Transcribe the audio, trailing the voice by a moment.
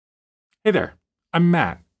Hey there, I'm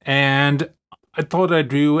Matt, and I thought I'd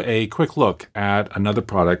do a quick look at another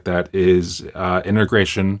product that is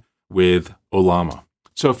integration with Ollama.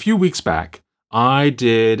 So a few weeks back, I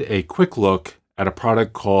did a quick look at a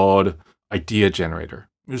product called Idea Generator.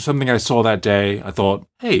 It was something I saw that day. I thought,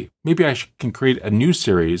 hey, maybe I can create a new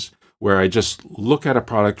series where I just look at a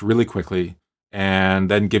product really quickly and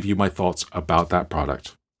then give you my thoughts about that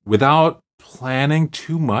product without planning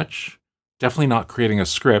too much, definitely not creating a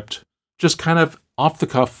script, just kind of off the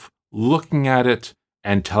cuff, looking at it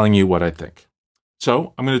and telling you what I think.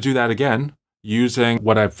 So I'm going to do that again using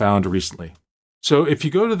what I've found recently. So if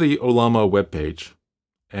you go to the Ollama webpage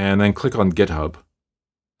and then click on GitHub,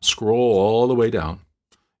 scroll all the way down,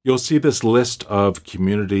 you'll see this list of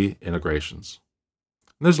community integrations.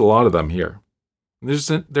 And there's a lot of them here.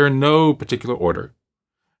 They're in no particular order.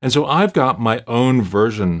 And so I've got my own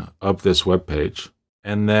version of this webpage,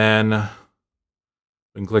 and then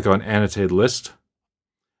we can click on Annotated List.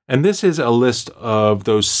 And this is a list of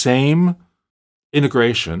those same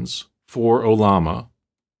integrations for Ollama,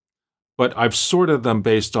 but I've sorted them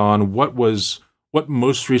based on what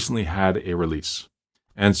most recently had a release.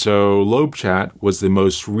 And so LobeChat was the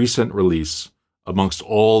most recent release amongst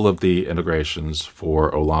all of the integrations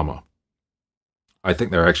for Ollama. I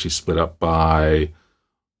think they're actually split up by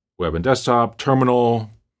web and desktop, terminal,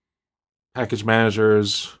 package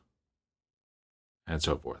managers, and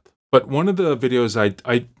so forth. But one of the videos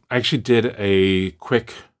I actually did a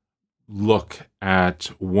quick look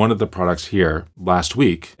at one of the products here last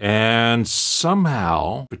week, and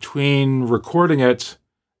somehow between recording it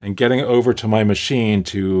and getting it over to my machine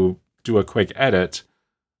to do a quick edit,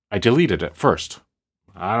 I deleted it first.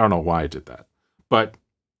 I don't know why I did that, but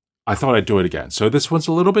I thought I'd do it again. So this one's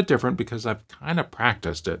a little bit different because I've kind of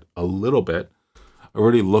practiced it a little bit. I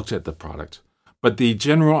already looked at the product. But the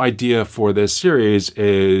general idea for this series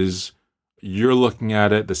is you're looking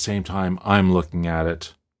at it the same time I'm looking at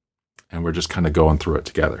it, and we're just kind of going through it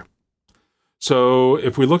together. So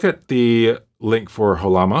if we look at the link for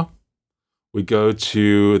Hollama, we go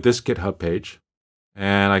to this GitHub page,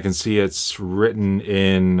 and I can see it's written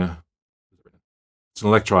in, it's an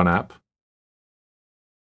Electron app.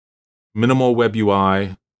 Minimal web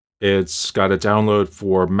UI. It's got a download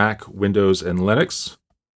for Mac, Windows, and Linux.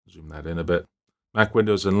 Zoom that in a bit. Mac,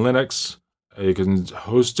 Windows, and Linux. You can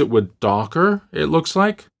host it with Docker, it looks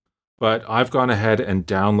like. But I've gone ahead and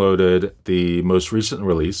downloaded the most recent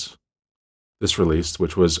release, this release,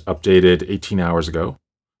 which was updated 18 hours ago.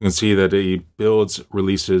 You can see that it builds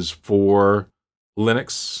releases for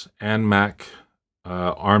Linux and Mac,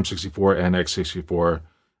 ARM64 and x64,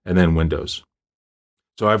 and then Windows.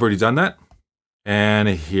 So I've already done that, and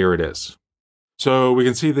here it is. So we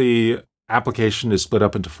can see the application is split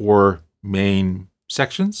up into 4 main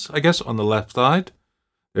sections, I guess, on the left side.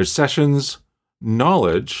 There's sessions,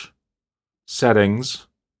 knowledge, settings,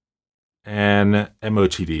 and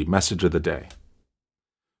MOTD, message of the day.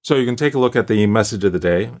 So you can take a look at the message of the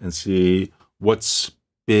day and see what's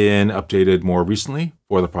been updated more recently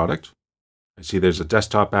for the product. I see there's a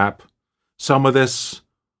desktop app. Some of this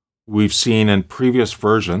we've seen in previous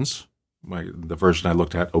versions, the version I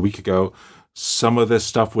looked at a week ago. Some of this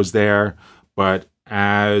stuff was there, but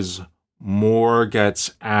as more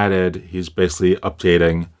gets added, he's basically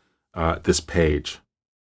updating this page.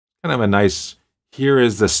 Kind of a nice, here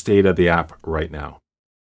is the state of the app right now.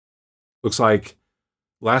 Looks like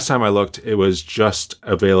last time I looked, it was just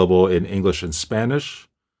available in English and Spanish,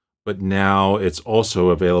 but now it's also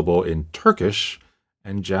available in Turkish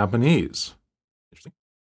and Japanese. Interesting.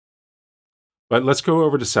 But let's go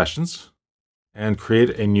over to sessions and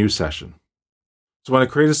create a new session. So when I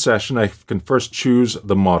create a session, I can first choose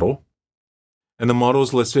the model. And the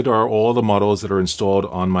models listed are all the models that are installed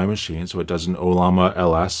on my machine. So it does an Ollama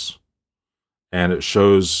LS. And it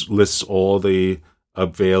lists all the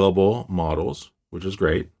available models, which is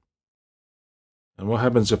great. And what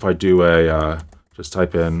happens if I do just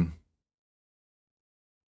type in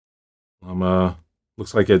Ollama?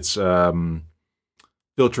 Looks like it's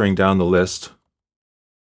filtering down the list.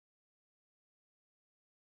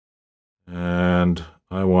 And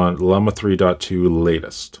I want Llama 3.2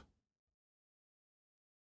 latest.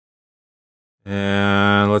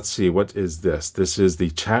 And let's see, what is this? This is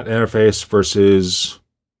the chat interface versus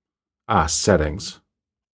settings.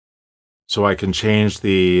 So I can change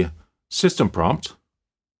the system prompt,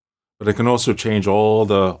 but I can also change all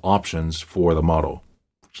the options for the model,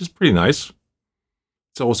 which is pretty nice.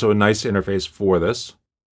 It's also a nice interface for this.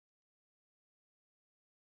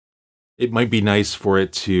 It might be nice for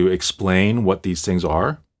it to explain what these things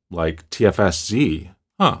are, like TFSZ.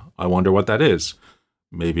 I wonder what that is.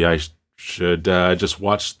 Maybe I should just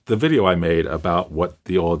watch the video I made about what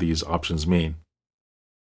all these options mean.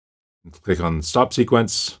 Click on stop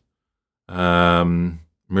sequence, mirror.eta,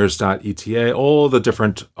 all the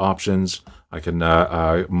different options. I can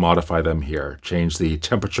modify them here. Change the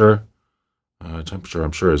temperature. Temperature,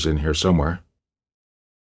 I'm sure, is in here somewhere.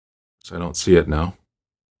 So I don't see it now.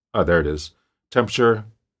 Oh, there it is. Temperature.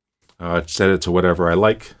 Set it to whatever I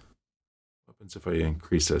like. What happens if I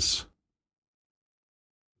increase this?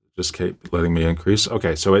 Just keep letting me increase.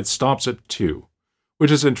 Okay, so it stops at 2,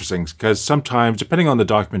 which is interesting because sometimes, depending on the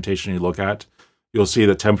documentation you look at, you'll see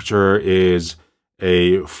that temperature is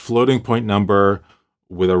a floating point number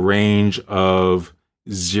with a range of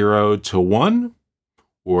 0 to 1,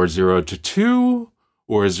 or 0 to 2,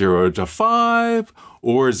 or 0 to 5,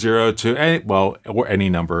 or 0 to any, well, or any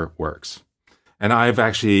number works. And I've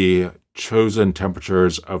actually chosen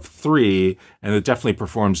temperatures of 3, and it definitely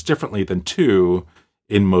performs differently than 2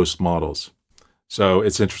 in most models. So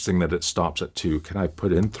it's interesting that it stops at 2. Can I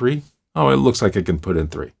put in 3? Oh, it looks like I can put in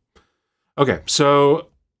 3. Okay, so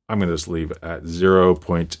I'm going to just leave it at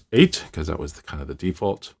 0.8 because that was kind of the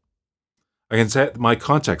default. I can set my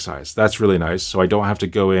context size. That's really nice. So I don't have to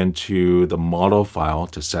go into the model file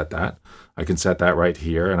to set that. I can set that right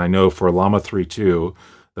here. And I know for Llama 3.2,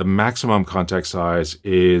 the maximum context size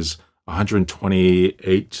is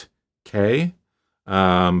 128K.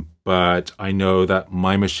 But I know that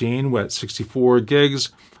my machine at 64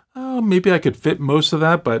 gigs, maybe I could fit most of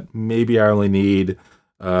that, but maybe I only need,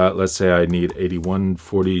 let's say I need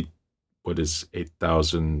 8140, what is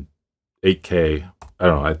 8,000, 8K? I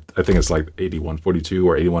don't know, I think it's like 8142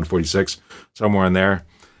 or 8146, somewhere in there.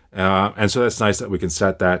 And so that's nice that we can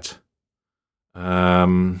set that.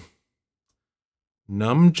 Num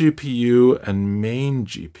GPU and main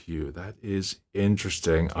GPU, that is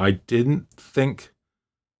interesting. I didn't think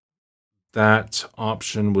that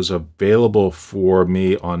option was available for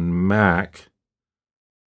me on Mac,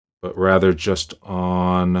 but rather just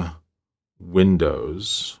on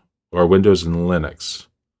Windows, or Windows and Linux.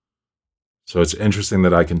 So it's interesting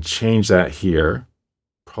that I can change that here,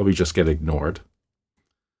 probably just get ignored.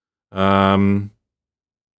 And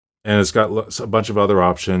it's got a bunch of other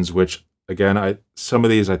options, which again, some of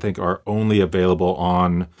these I think are only available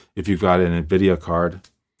on, if you've got an NVIDIA card,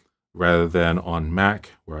 rather than on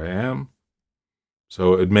Mac, where I am.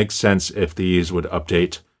 So it makes sense if these would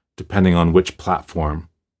update depending on which platform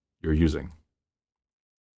you're using.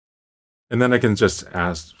 And then I can just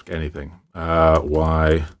ask anything.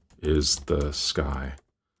 Why is the sky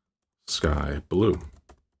blue?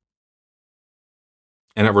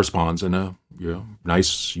 And it responds in a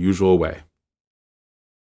nice, usual way.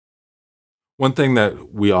 One thing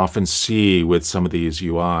that we often see with some of these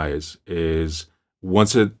UIs is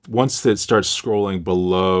once it starts scrolling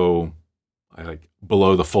below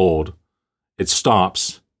the fold, it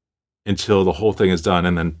stops until the whole thing is done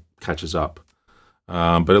and then catches up.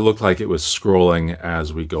 But it looked like it was scrolling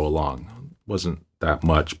as we go along. It wasn't that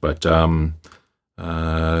much, but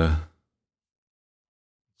let's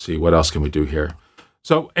see, what else can we do here?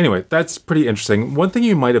 So anyway, that's pretty interesting. One thing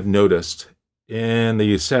you might have noticed in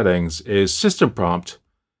the settings is system prompt.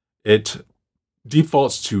 It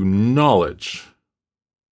defaults to knowledge,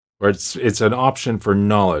 or it's an option for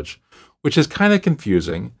knowledge, which is kind of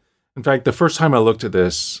confusing. In fact, the first time I looked at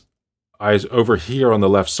this, I was over here on the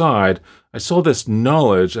left side, I saw this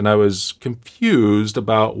knowledge and I was confused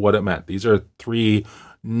about what it meant. These are 3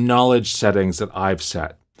 knowledge settings that I've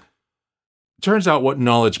set. It turns out what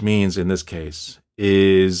knowledge means in this case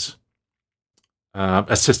is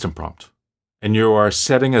a system prompt. And you are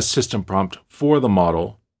setting a system prompt for the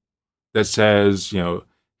model that says,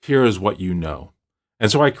 here is what you know.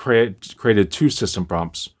 And so I created 2 system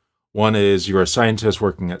prompts. One is, you're a scientist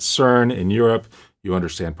working at CERN in Europe. You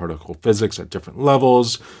understand particle physics at different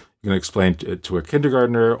levels. You can explain it to a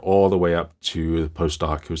kindergartner all the way up to the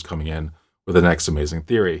postdoc who's coming in with the next amazing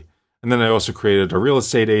theory. And then I also created a real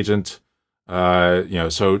estate agent.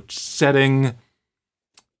 So setting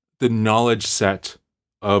the knowledge set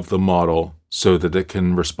of the model so that it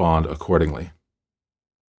can respond accordingly.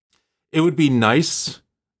 It would be nice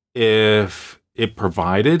if it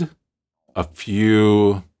provided a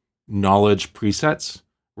few knowledge presets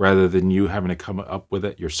rather than you having to come up with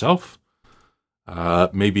it yourself.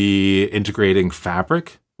 Maybe integrating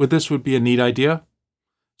Fabric with this would be a neat idea,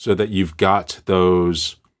 so that you've got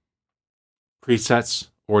those presets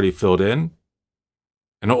already filled in.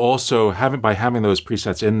 And also, by having those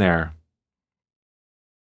presets in there,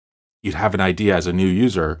 you'd have an idea as a new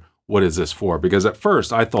user, what is this for? Because at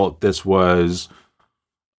first I thought this was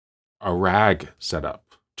a RAG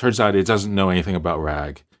setup. Turns out it doesn't know anything about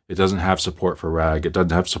RAG. It doesn't have support for RAG. It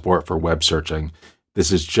doesn't have support for web searching.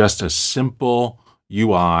 This is just a simple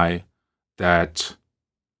UI that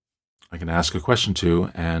I can ask a question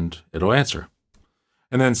to and it'll answer.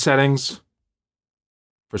 And then settings.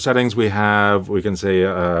 For settings, we can say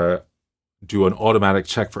do an automatic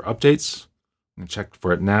check for updates. I'm gonna check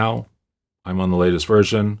for it now. I'm on the latest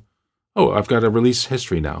version. Oh, I've got a release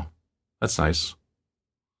history now. That's nice.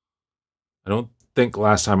 I don't think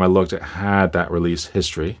last time I looked it had that release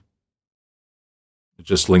history. It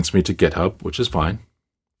just links me to GitHub, which is fine.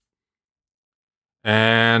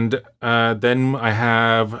 And then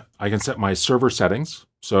I can set my server settings.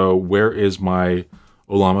 So where is my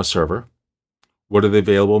Ollama server? What are the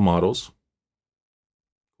available models?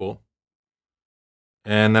 Cool.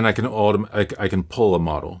 And then I can pull a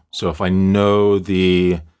model. So if I know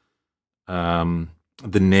the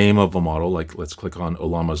name of a model, like let's click on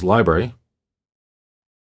Ollama's library.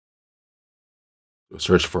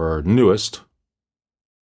 Search for our newest.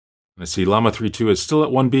 And I see Llama 3.2 is still at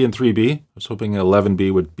 1B and 3B. I was hoping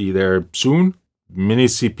 11B would be there soon. Mini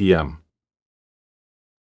CPM.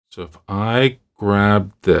 So if I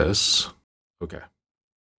grab this, okay.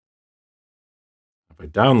 If I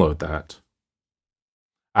download that,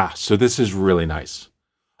 so this is really nice.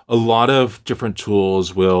 A lot of different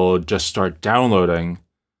tools will just start downloading,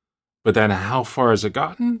 but then how far has it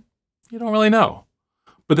gotten? You don't really know.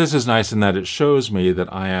 But this is nice in that it shows me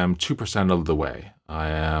that I am 2% of the way. I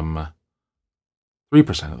am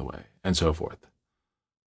 3% of the way, and so forth.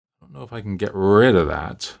 I don't know if I can get rid of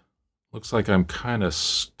that. Looks like I'm kind of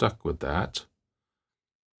stuck with that.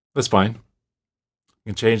 That's fine.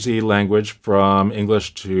 You can change the language from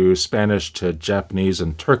English to Spanish to Japanese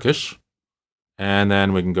and Turkish. And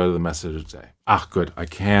then we can go to the message of the day. Good. I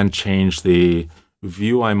can change the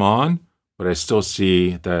view I'm on, but I still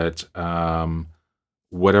see that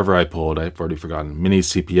whatever I pulled, I've already forgotten, Mini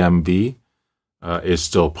CPM V is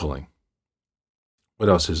still pulling. What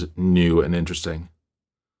else is new and interesting?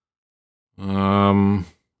 Editable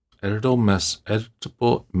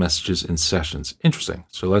messages in sessions. Interesting.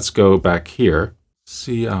 So let's go back here,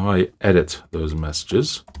 see how I edit those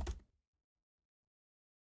messages.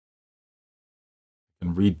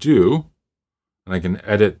 And redo, and I can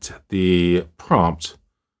edit the prompt,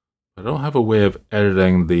 but I don't have a way of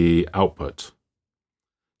editing the output.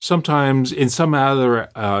 Sometimes in some other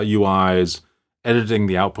UIs, editing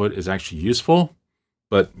the output is actually useful,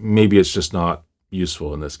 but maybe it's just not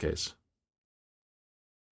useful in this case.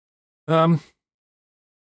 I'm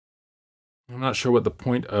not sure what the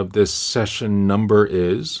point of this session number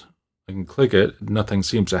is. I can click it, nothing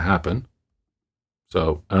seems to happen.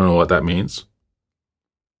 So I don't know what that means.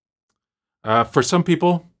 For some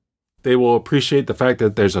people, they will appreciate the fact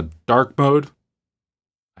that there's a dark mode.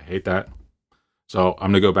 I hate that. So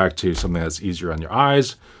I'm going to go back to something that's easier on your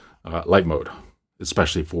eyes, light mode,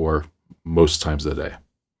 especially for most times of the day.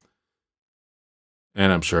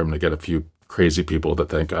 And I'm sure I'm going to get a few crazy people that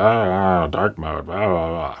think, dark mode, blah, blah,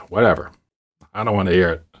 blah. Whatever. I don't want to hear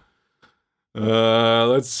it.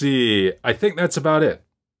 Let's see. I think that's about it.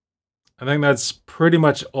 I think that's pretty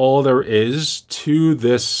much all there is to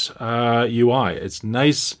this UI. It's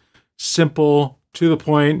nice, simple, to the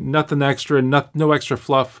point, nothing extra, no extra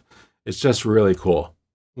fluff. It's just really cool.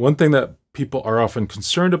 One thing that people are often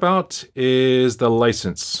concerned about is the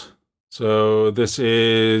license. So this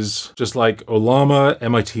is just like Ollama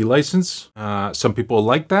MIT license. Some people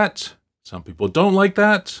like that. Some people don't like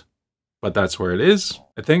that, but that's where it is.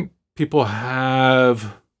 I think people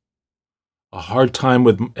have a hard time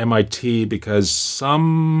with MIT because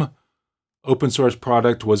some open source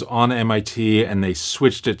product was on MIT and they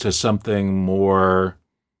switched it to something more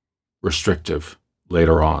restrictive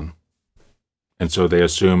later on. And so they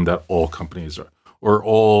assume that all companies or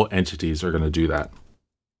all entities are going to do that.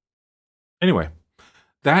 Anyway,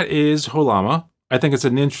 that is Hollama. I think it's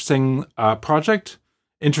an interesting project.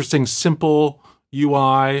 Interesting, simple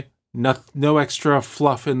UI. No extra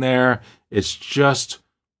fluff in there. It's just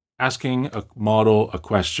asking a model a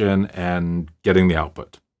question and getting the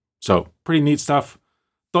output. So pretty neat stuff.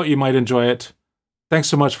 Thought you might enjoy it. Thanks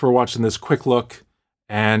so much for watching this quick look.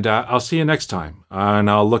 And I'll see you next time. And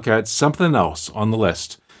I'll look at something else on the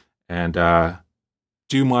list and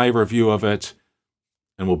do my review of it.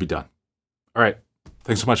 And we'll be done. All right.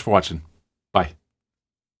 Thanks so much for watching. Bye.